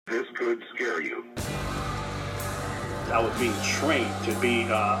could scare you. I was being trained to be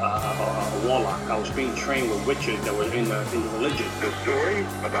a warlock. I was being trained with witches that were in the religion. The story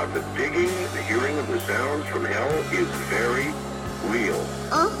about the digging, the hearing of the sounds from hell is very real.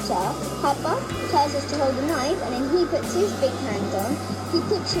 After, Papa tells us to hold a knife, and then he puts his big hand on. He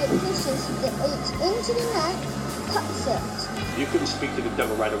pushes the H into the neck, cuts it. You couldn't speak to the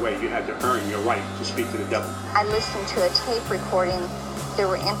devil right away. You had to earn your right to speak to the devil. I listened to a tape recording. There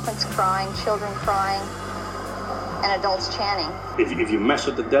were infants crying, children crying, and adults chanting. If you mess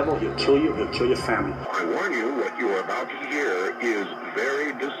with the devil, he'll kill you, he'll kill your family. I warn you, what you are about to hear is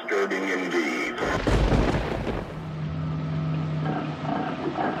very disturbing indeed.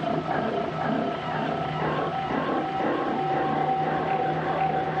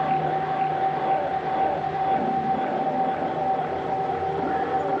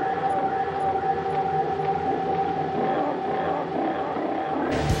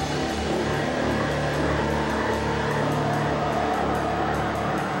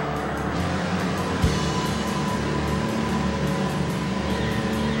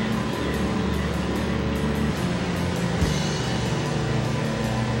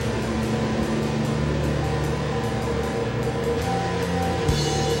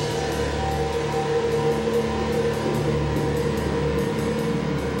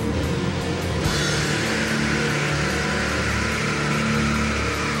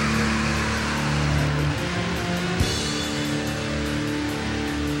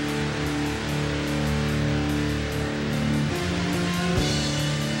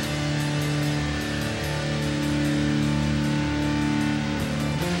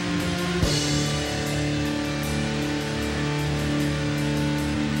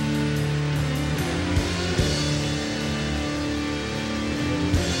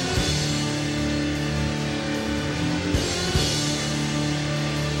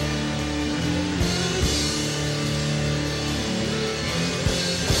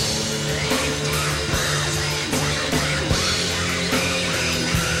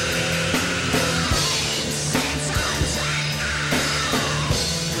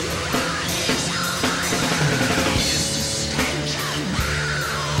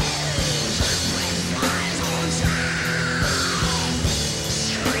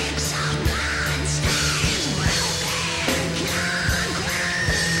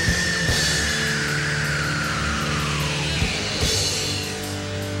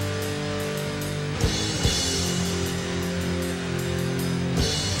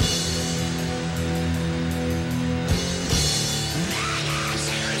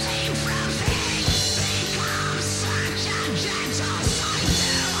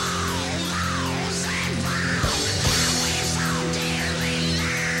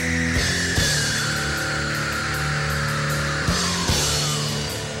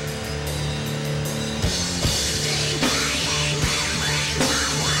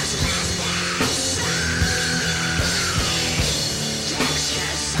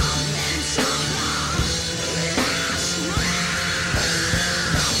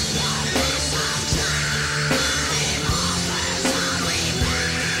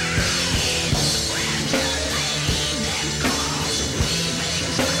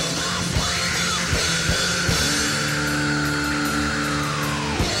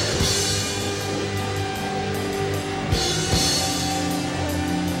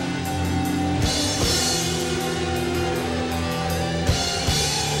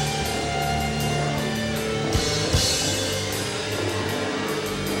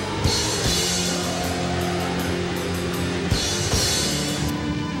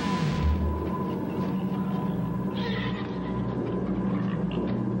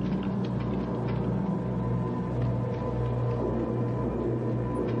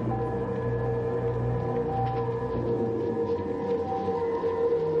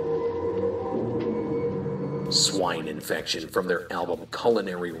 Swine Infection from their album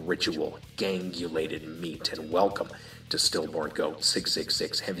Culinary Ritual, Gangulated Meat, and welcome to Stillborn Goat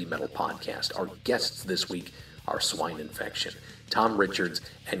 666 Heavy Metal Podcast. Our guests this week are Swine Infection, Tom Richards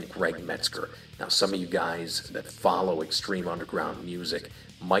and Greg Metzger. Now, some of you guys that follow extreme underground music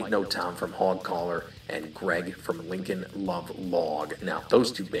might know Tom from Hogcaller and Greg from Lincoln Love Log. Now,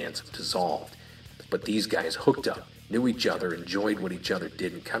 those two bands have dissolved, but these guys hooked up, knew each other, enjoyed what each other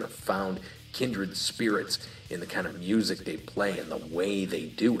did, and kind of found kindred spirits in the kind of music they play and the way they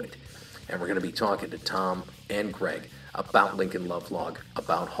do it. And we're going to be talking to Tom and Greg about Lincoln Love Log,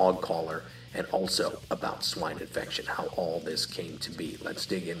 about Hogcaller, and also about Swine Infection, how all this came to be. Let's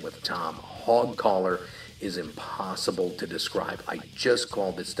dig in with Tom. Hogcaller is impossible to describe. I just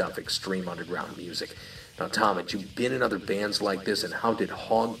call this stuff extreme underground music. Now, Tom, had you been in other bands like this, and how did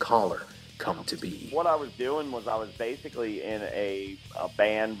Hog Collar come to be? What I was doing was I was basically in a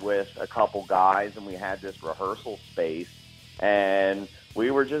band with a couple guys, and we had this rehearsal space, and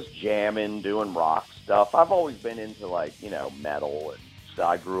we were just jamming, doing rock stuff. I've always been into, like, you know, metal, and so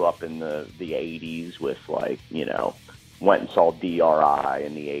I grew up in the 80s with, like, you know, went and saw DRI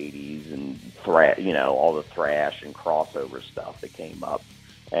in the 80s and, you know, all the thrash and crossover stuff that came up.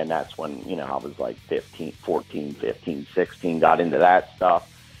 And that's when, you know, I was like 14, 15, 16, got into that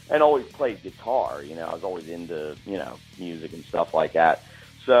stuff and always played guitar. You know, I was always into, you know, music and stuff like that.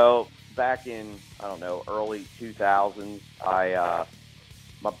 So back in, I don't know, early 2000s,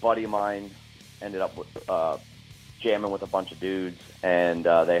 my buddy of mine ended up with, jamming with a bunch of dudes, and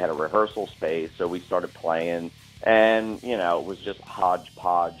they had a rehearsal space. So we started playing, and, you know, it was just a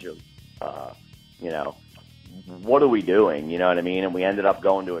hodgepodge of, you know, what are we doing? You know what I mean? And we ended up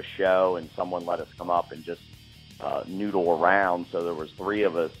going to a show, and someone let us come up and just noodle around. So there was 3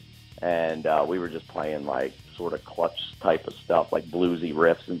 of us, and we were just playing like sort of clutch type of stuff, like bluesy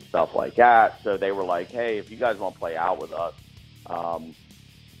riffs and stuff like that. So they were like, hey, if you guys want to play out with us,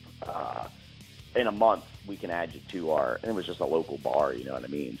 in a month we can add you to our, and it was just a local bar, you know what I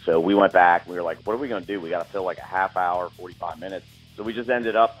mean? So we went back, and we were like, what are we going to do? We got to fill like a half hour, 45 minutes. So we just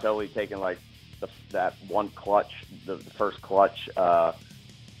ended up totally taking like that one clutch, the first clutch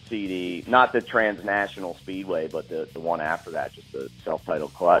CD, not the Transnational Speedway, but the one after that, just the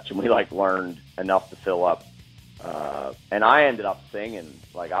self-titled clutch. And we like learned enough to fill up. And I ended up singing,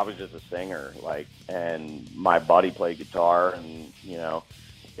 like I was just a singer, like, and my buddy played guitar, and, you know,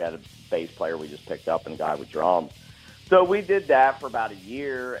 we had a bass player we just picked up and a guy with drums. So we did that for about a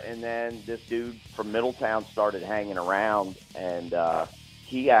year, and then this dude from Middletown started hanging around, and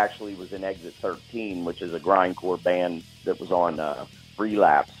he actually was in Exit 13, which is a grindcore band that was on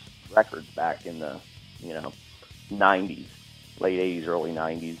Relapse Records back in the, you know, 90s, late 80s, early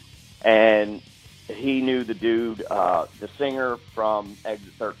 90s. And he knew the dude, the singer from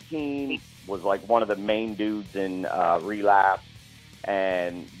Exit 13 was like one of the main dudes in Relapse.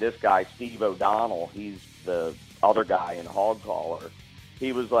 And this guy, Steve O'Donnell, he's the other guy in Hog Collar.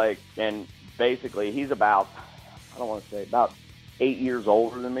 He was like, and basically he's about, I don't want to say, about 8 years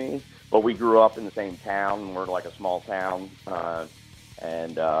older than me, but we grew up in the same town, and we're like a small town.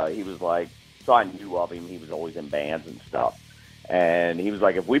 And he was like, so I knew of him. He was always in bands and stuff. And he was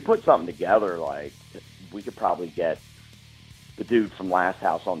like, if we put something together, like, we could probably get the dude from Last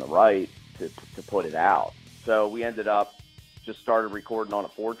House on the Right to put it out. So we ended up just started recording on a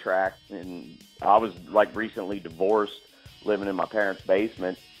 4-track, and I was like recently divorced, living in my parents'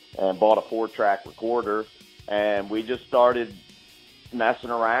 basement, and bought a 4-track recorder, and we just started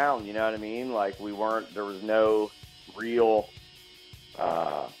messing around, you know what I mean? Like, there was no real,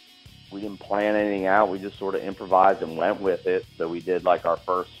 we didn't plan anything out. We just sort of improvised and went with it. So we did like our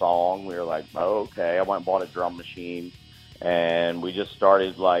first song. We were like, oh, okay. I went and bought a drum machine, and we just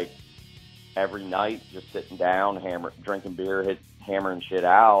started like every night just sitting down, drinking beer, hammering shit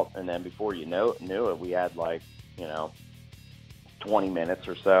out. And then before you knew it, we had like, you know, 20 minutes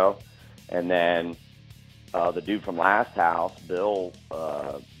or so. And then the dude from Last House, Bill,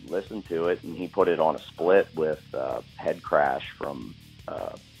 listened to it, and he put it on a split with Head Crash from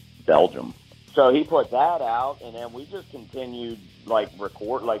Belgium. So he put that out, and then we just continued like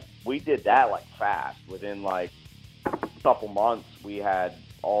record. Like, we did that like fast. Within like a couple months, we had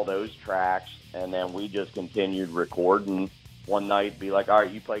all those tracks, and then we just continued recording. One night, be like, all right,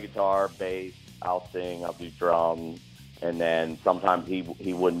 you play guitar, bass, I'll sing, I'll do drums. And then sometimes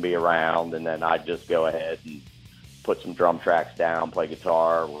he wouldn't be around, and then I'd just go ahead and put some drum tracks down, play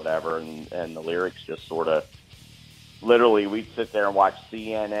guitar or whatever, and the lyrics just sort of, literally, we'd sit there and watch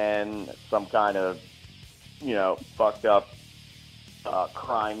CNN, some kind of, you know, fucked up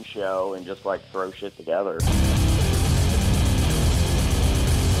crime show, and just like throw shit together.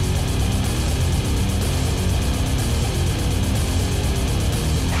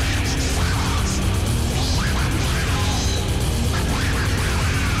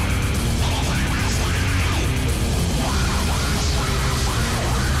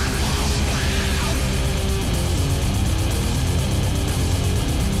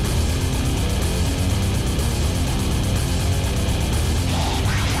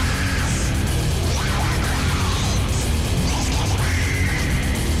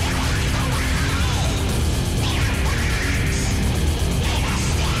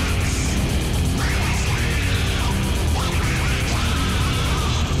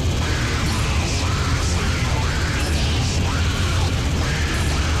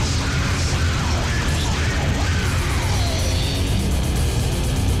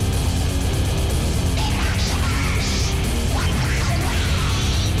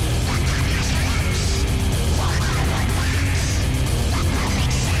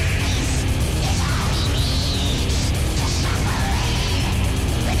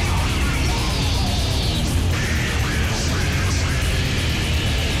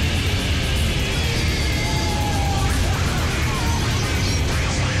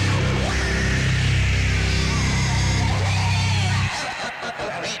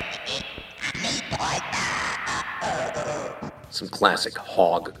 classic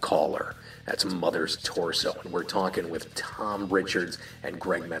hog collar. That's Mother's Torso. And we're talking with Tom Richards and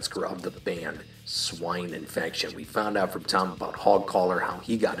Greg Metzger of the band Swine Infection. We found out from Tom about hog collar, how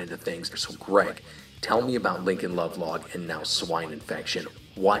he got into things. So Greg, tell me about Lincoln Lovelog and now Swine Infection.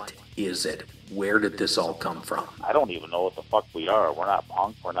 What is it? Where did this all come from? I don't even know what the fuck we are. We're not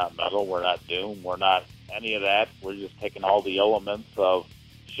punk, we're not metal, we're not doom, we're not any of that. We're just taking all the elements of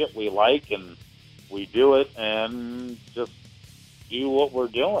shit we like and we do it and just do what we're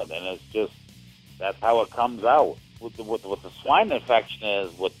doing. And it's just, that's how it comes out. With the Swine Infection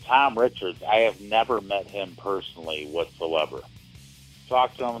is, with Tom Richards, I have never met him personally whatsoever.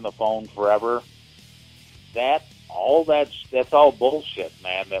 Talked to him on the phone forever. That's all bullshit,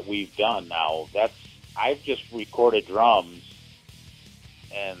 man, that we've done now. I've just recorded drums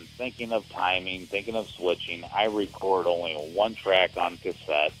and thinking of timing, thinking of switching. I record only one track on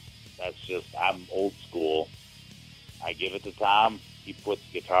cassette. That's just, I'm old school. I give it to Tom, he puts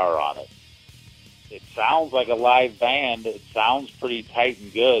guitar on it. It sounds like a live band. It sounds pretty tight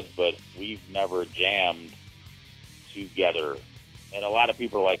and good, but we've never jammed together. And a lot of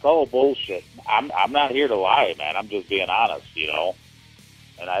people are like, oh, bullshit. I'm not here to lie, man. I'm just being honest,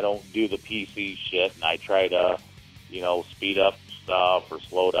 And I don't do the PC shit, and I try to, speed up stuff or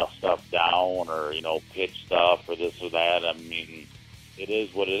slow stuff down or, pitch stuff or this or that. I mean, it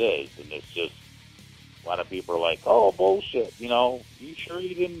is what it is. And it's just, a lot of people are like, oh, bullshit. You sure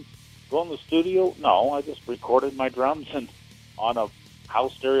you didn't go in the studio? No, I just recorded my drums and on a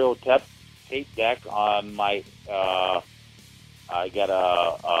house stereo tape deck on my, I got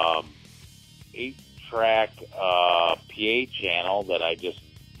a 8-track PA channel that I just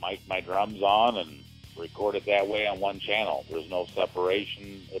mic my drums on and record it that way on one channel. There's no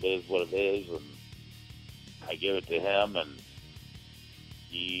separation. It is what it is, and I give it to him, and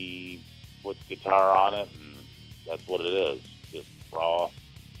he puts guitar on it, and that's what it is. Just raw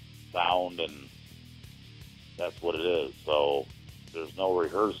sound, and that's what it is. So there's no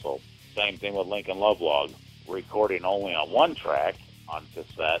rehearsal. Same thing with Lincoln Lovelog. Recording only on one track on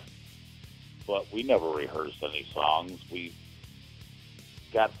cassette, but we never rehearsed any songs. We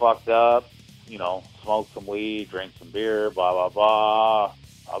got fucked up, smoked some weed, drank some beer, blah, blah, blah,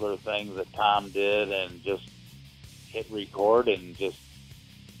 other things that Tom did, and just hit record and just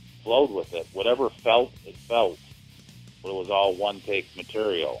flowed with it. Whatever felt, it felt, but it was all one-take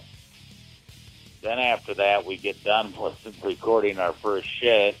material. Then after that, we get done with recording our first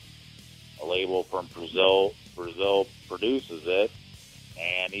shit. A label from Brazil produces it,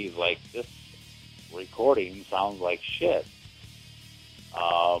 and he's like, this recording sounds like shit.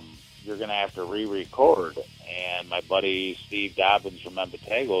 You're going to have to re-record. And my buddy Steve Dobbins from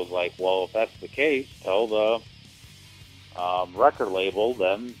Embotego is like, well, if that's the case, tell the record label,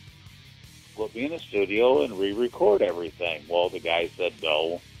 then put me in the studio and re-record everything. Well, the guy said,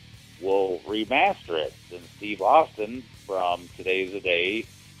 no, we'll remaster it. And Steve Austin from Today's the Day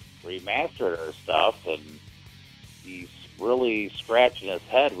remastered our stuff, and he's really scratching his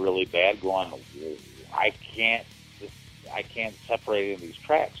head really bad, going, I can't separate in these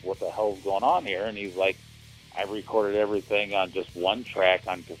tracks. What the hell's going on here? And he's like, I recorded everything on just one track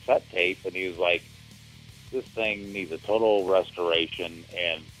on cassette tape, and he was like, this thing needs a total restoration,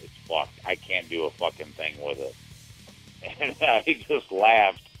 and it's fucked. I can't do a fucking thing with it. And I just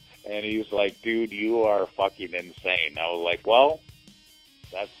laughed, and he was like, dude, you are fucking insane. I was like, well,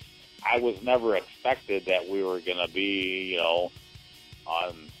 I was never expected that we were going to be,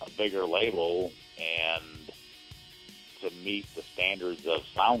 on a bigger label and to meet the standards of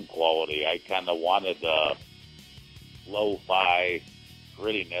sound quality. I kind of wanted the lo-fi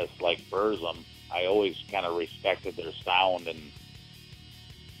grittiness like Burzum. I always kind of respected their sound and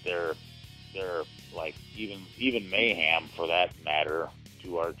their like even Mayhem for that matter,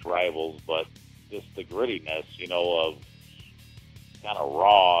 two arch rivals, but just the grittiness, of kind of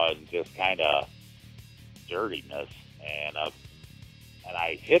raw and just kind of dirtiness, and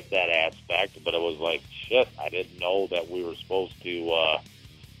I hit that aspect, but it was like, shit, I didn't know that we were supposed to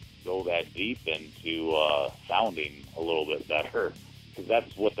go that deep into sounding a little bit better, because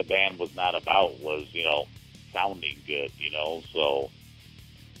that's what the band was not about, was, sounding good, so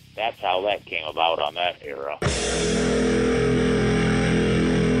that's how that came about on that era.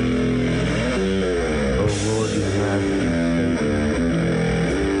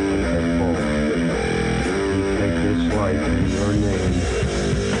 Life in your name,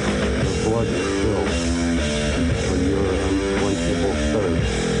 the blood is spilled for your unquenchable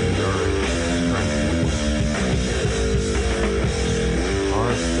thirst, your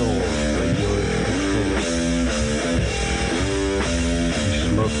our souls are yours to take. You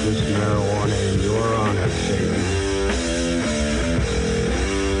smoke this marijuana in your honor, Satan.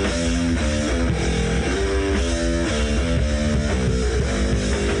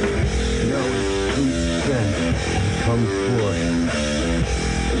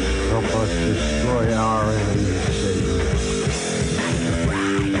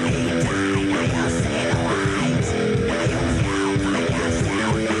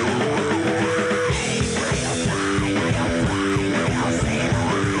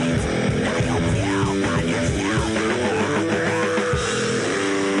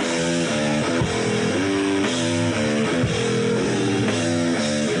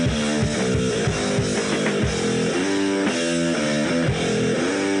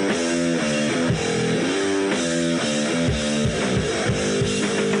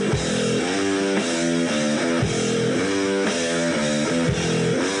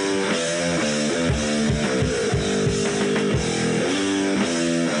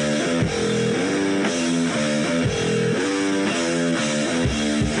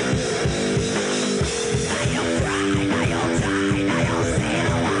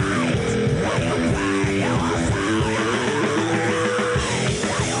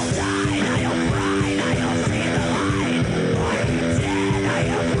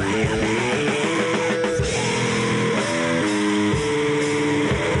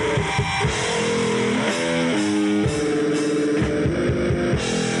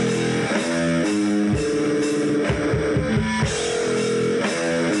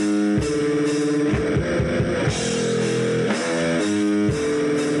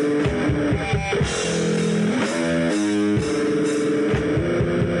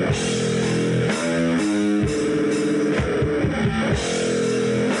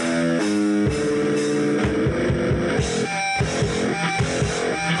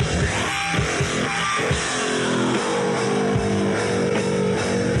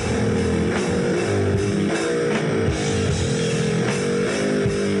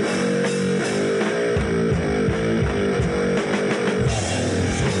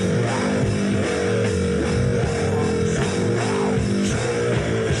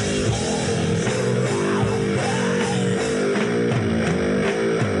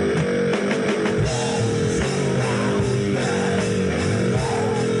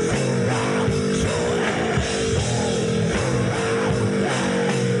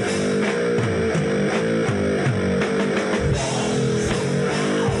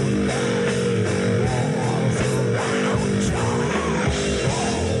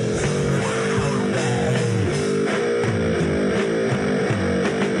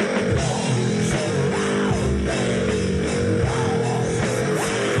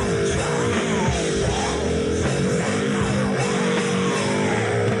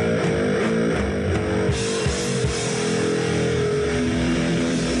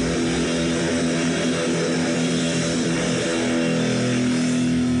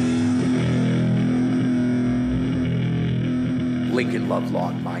 Lincoln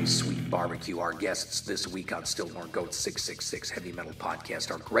Lovelock, My Sweet Barbecue. Our guests this week on Stillborn Goat 666 Heavy Metal Podcast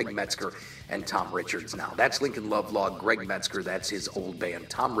are Greg Metzger and Tom Richards. Now, that's Lincoln Lovelock. Greg Metzger, that's his old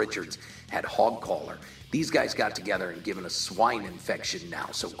band. Tom Richards had Hog Caller. These guys got together and given a swine infection now.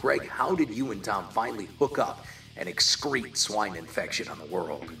 So, Greg, how did you and Tom finally hook up and excrete swine infection on the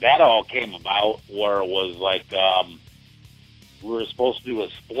world? That all came about where it was like we were supposed to do a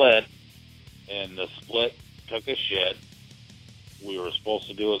split, and the split took a shit. We were supposed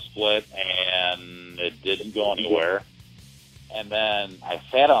to do a split, and it didn't go anywhere. And then I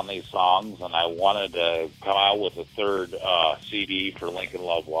sat on these songs, and I wanted to come out with a third CD for Lincoln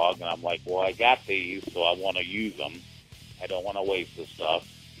Lovelock. And I'm like, well, I got these, so I want to use them. I don't want to waste this stuff.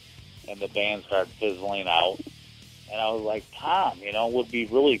 And the band started fizzling out. And I was like, Tom, it would be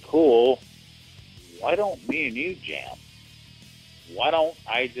really cool. Why don't me and you jam? Why don't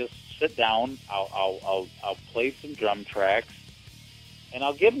I just sit down? I'll play some drum tracks, and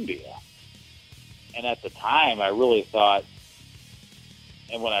I'll give them to you. And at the time, I really thought,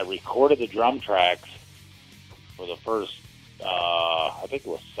 and when I recorded the drum tracks for the first, I think it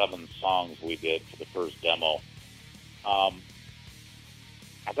was 7 songs we did for the first demo, I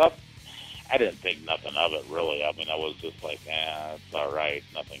thought, I didn't think nothing of it, really. I mean, I was just like, it's all right,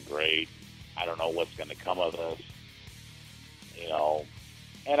 nothing great. I don't know what's going to come of this,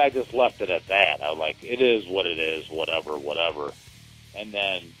 And I just left it at that. I was like, it is what it is, whatever. And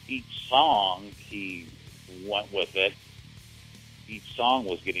then each song, he went with it. Each song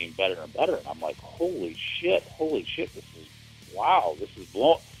was getting better and better. And I'm like, holy shit, this is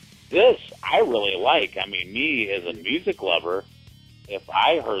blowing. This, I really like. I mean, me as a music lover, if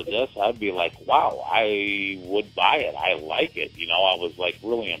I heard this, I'd be like, wow, I would buy it. I like it. I was like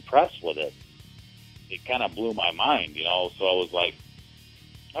really impressed with it. It kind of blew my mind, So I was like,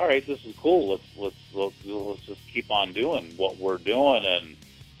 all right, this is cool. Let's just keep on doing what we're doing, and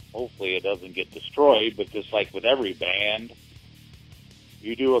hopefully it doesn't get destroyed. But just like with every band,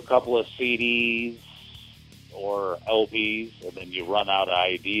 you do a couple of CDs or LPs, and then you run out of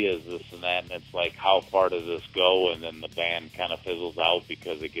ideas, this and that, and it's like, how far does this go? And then the band kind of fizzles out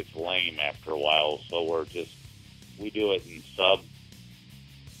because it gets lame after a while. So we do it in sub.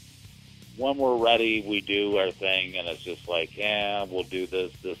 When we're ready, we do our thing, and it's just like, we'll do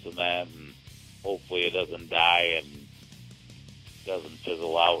this, and that, and hopefully it doesn't die and doesn't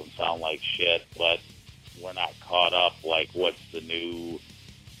fizzle out and sound like shit, but we're not caught up like what's the new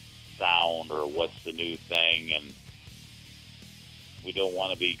sound or what's the new thing, and we don't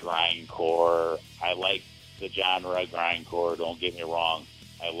want to be grindcore. I like the genre grindcore, don't get me wrong.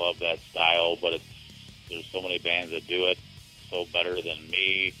 I love that style, but there's so many bands that do it so better than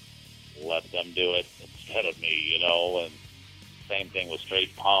me. Let them do it instead of me, and same thing with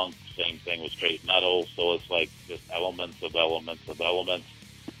straight punk, same thing with straight metal, so it's like just elements,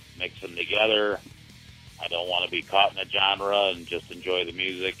 mix them together. I don't want to be caught in a genre and just enjoy the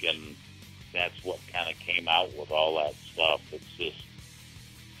music, and that's what kind of came out with all that stuff. It's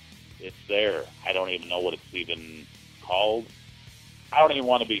there. I don't even know what it's even called. I don't even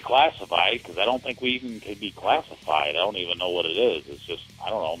want to be classified, because I don't think we even could be classified. I don't even know what it is. It's just, I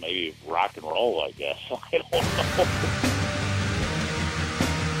don't know, maybe rock and roll, I guess. I don't know.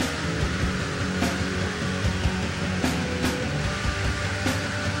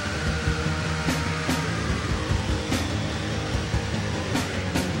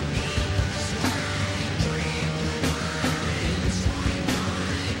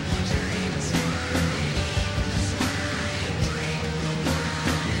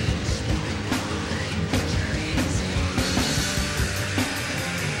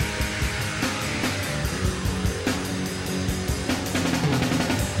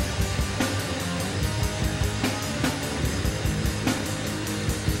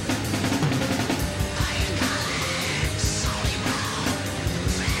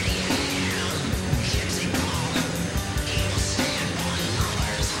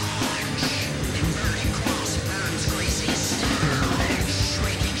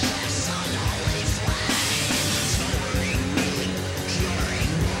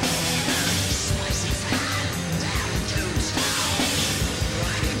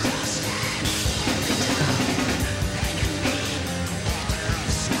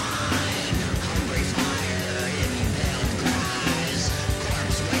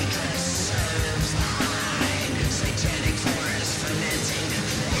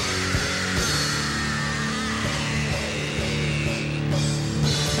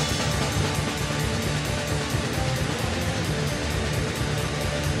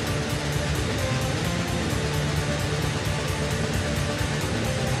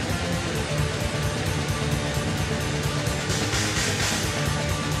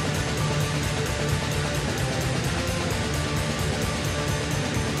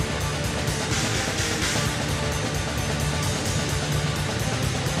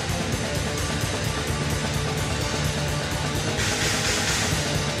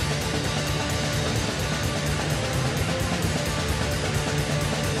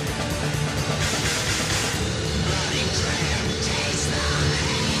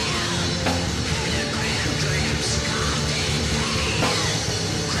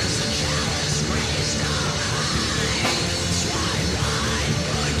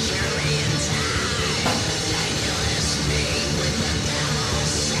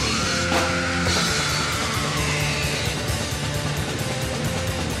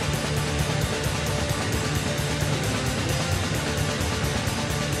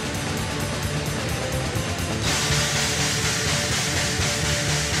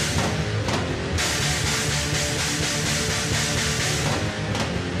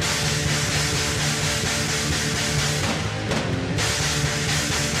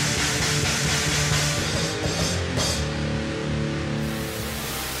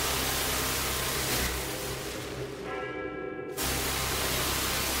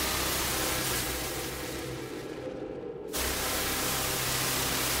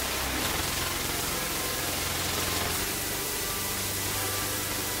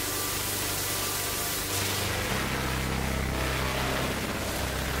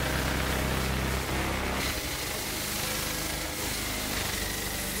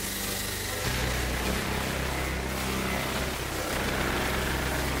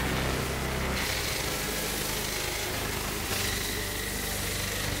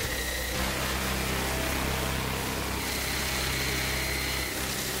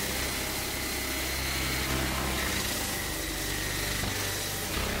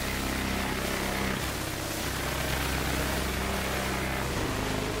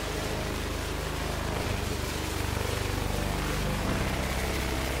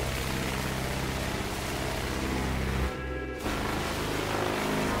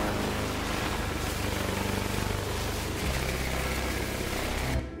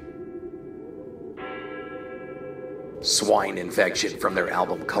 Swine Infection from their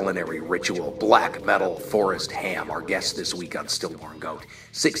album Culinary Ritual, Black Metal Forest Ham. Our guest this week on Stillborn Goat,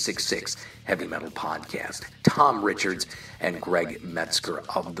 666 Heavy Metal Podcast. Tom Richards and Greg Metzger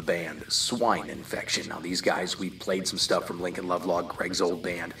of the band Swine Infection. Now these guys, we played some stuff from Lincoln Lovelock, Greg's old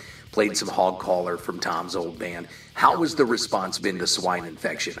band, played some Hog Caller from Tom's old band. How has the response been to Swine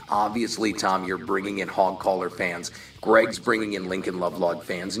Infection? Obviously, Tom, you're bringing in Hog Caller fans. Greg's bringing in Lincoln Lovelock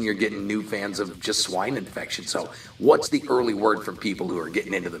fans, and you're getting new fans of just Swine Infection. So what's the early word from people who are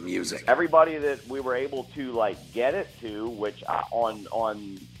getting into the music? Everybody that we were able to, like, get it to, which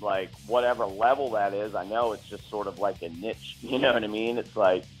on like, whatever level that is, I know it's just sort of like a niche, you know what I mean? It's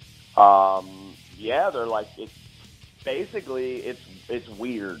like, yeah, they're like, it's basically, it's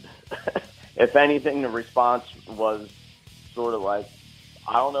weird. If anything, the response was sort of like,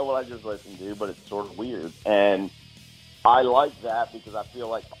 I don't know what I just listened to, but it's sort of weird. And I like that because I feel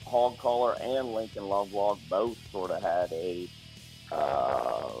like Hog Caller and Lincoln Lovelock both sort of had a,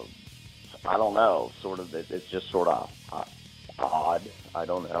 I don't know, sort of, it's just sort of odd. I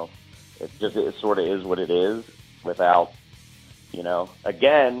don't know. It sort of is what it is without, you know,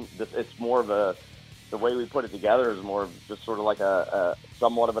 again, it's more of a, the way we put it together is more of just sort of like a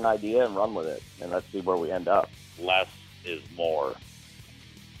somewhat of an idea and run with it, and let's see where we end up. Less is more.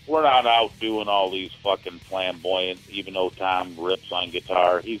 We're not out doing all these fucking flamboyant, even though Tom rips on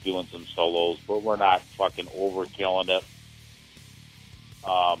guitar, he's doing some solos, but we're not fucking overkilling it.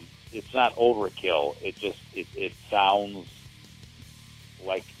 It's not overkill. It sounds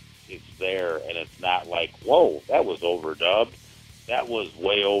like it's there, and it's not like, whoa, that was overdubbed. That was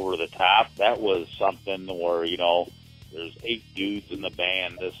way over the top. That was something where, you know, there's 8 dudes in the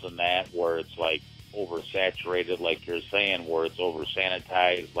band, this and that, where it's like oversaturated, like you're saying, where it's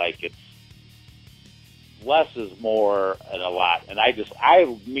over-sanitized, like it's less is more and a lot. And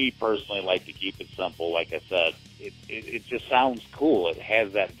me personally, like to keep it simple. Like I said, it just sounds cool. It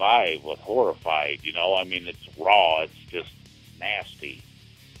has that vibe with Horrified, you know? I mean, it's raw. It's just nasty.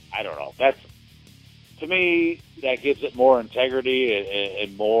 I don't know. That's, to me, that gives it more integrity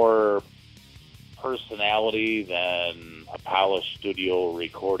and more personality than a polished studio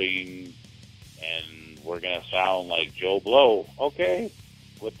recording, and we're going to sound like Joe Blow. Okay,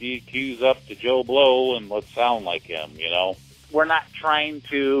 put the EQs up to Joe Blow and let's sound like him, you know? We're not trying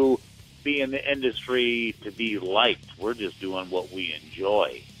to be in the industry to be liked. We're just doing what we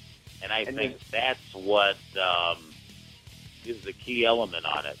enjoy. And I think that's what is the key element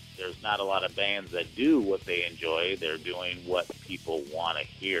on it. There's not a lot of bands that do what they enjoy. They're doing what people want to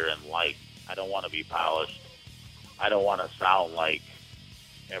hear and like. I don't want to be polished. I don't want to sound like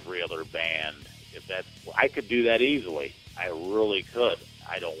every other band. I could do that easily. I really could.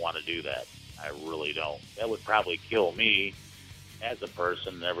 I don't want to do that. I really don't. That would probably kill me as a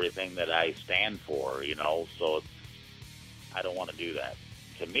person and everything that I stand for, you know, so I don't want to do that.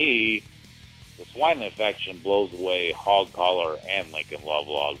 To me, the Swine Infection blows away Hog Caller and Lincoln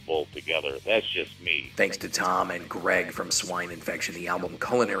Lovelock both together. That's just me. Thanks to Tom and Greg from Swine Infection. The album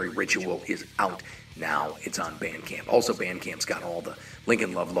Culinary Ritual is out now. It's on Bandcamp. Also, Bandcamp's got all the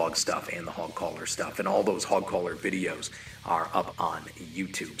Lincoln Lovelock stuff and the Hog Caller stuff, and all those Hog Caller videos are up on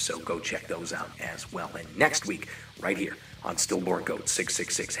YouTube, so go check those out as well. And next week, right here on Stillborn Goat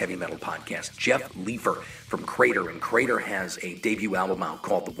 666 Heavy Metal Podcast, Jeff Leifer from Crater, and Crater has a debut album out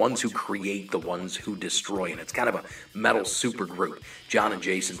called The Ones Who Create, The Ones Who Destroy, and it's kind of a metal supergroup. John and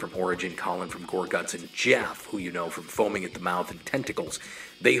Jason from Origin, Colin from Gore Guts, and Jeff, who you know from Foaming at the Mouth and Tentacles,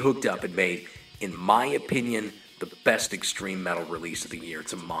 they hooked up and made, in my opinion, the best extreme metal release of the year.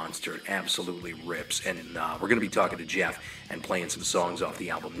 It's a monster. It absolutely rips. And we're going to be talking to Jeff and playing some songs off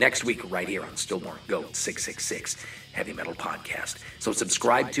the album next week right here on Stillborn Goat 666 Heavy Metal Podcast. So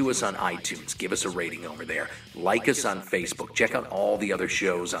subscribe to us on iTunes. Give us a rating over there. Like us on Facebook. Check out all the other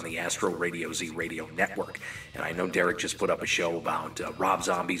shows on the Astro Radio Z Radio Network. And I know Derek just put up a show about Rob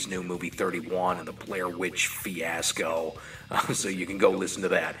Zombie's new movie 31 and the Blair Witch fiasco. So you can go listen to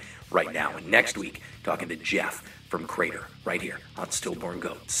that right now. And next week, talking to Jeff from Crater right here on Stillborn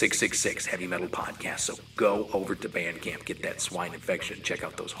Goat 666 Heavy Metal Podcast. So go over to Bandcamp, get that Swine Infection, check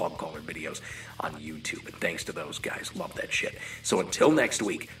out those Hog Caller videos on YouTube. And thanks to those guys, love that shit. So until next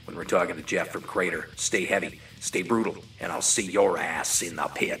week, when we're talking to Jeff from Crater, stay heavy, stay brutal, and I'll see your ass in the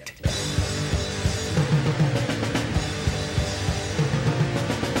pit.